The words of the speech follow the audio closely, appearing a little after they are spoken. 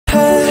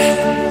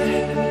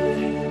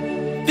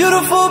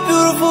Beautiful,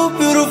 beautiful,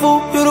 beautiful,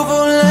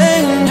 beautiful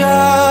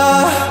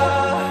angel.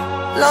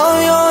 Love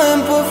your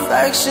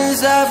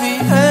imperfections, every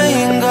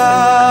anger.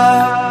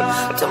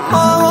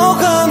 Tomorrow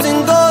comes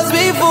and goes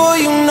before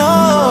you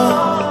know.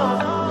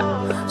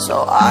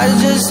 So I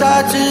just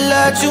had to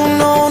let you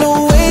know the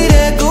way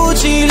that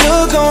Gucci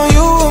look on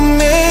you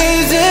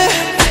amazing.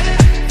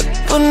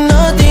 But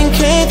nothing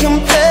can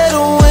compare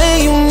to when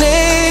you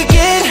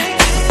naked.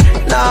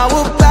 Now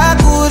we're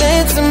backward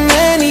into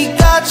many,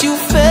 got you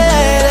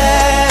faded.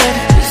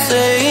 You're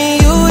saying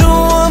you the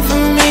one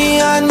for me,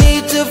 I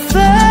need to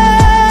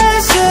flex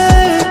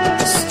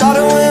it.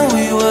 Started when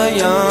we were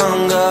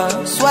younger,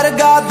 swear to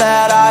God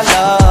that I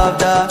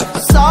loved her.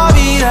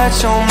 Sorry that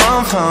your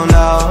mom found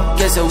out,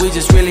 guess that we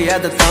just really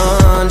had the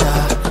thunder.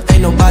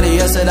 Ain't nobody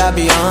else that I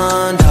be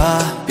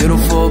under.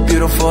 Beautiful,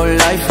 beautiful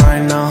life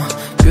right now.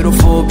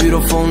 Beautiful,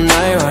 beautiful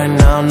night right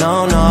now.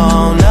 No,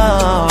 no, no.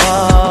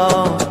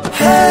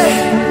 Hey,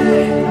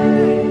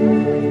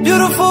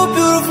 beautiful,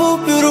 beautiful,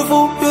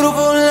 beautiful,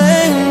 beautiful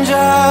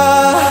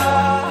angel.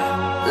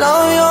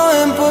 Love your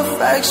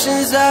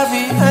imperfections,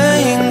 every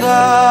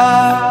anger.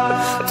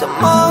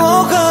 Tomorrow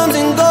comes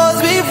and goes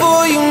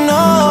before you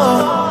know.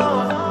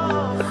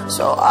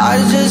 So I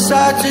just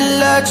had to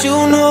let you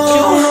know.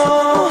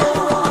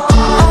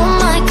 Oh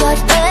my God,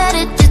 where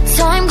did the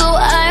time go?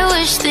 I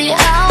wish the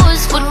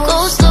hours would go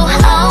slow.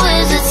 How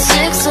is it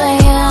 6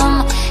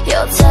 AM?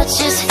 Your touch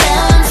is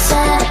heaven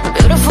sent.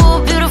 Beautiful,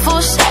 beautiful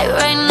sight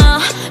right now.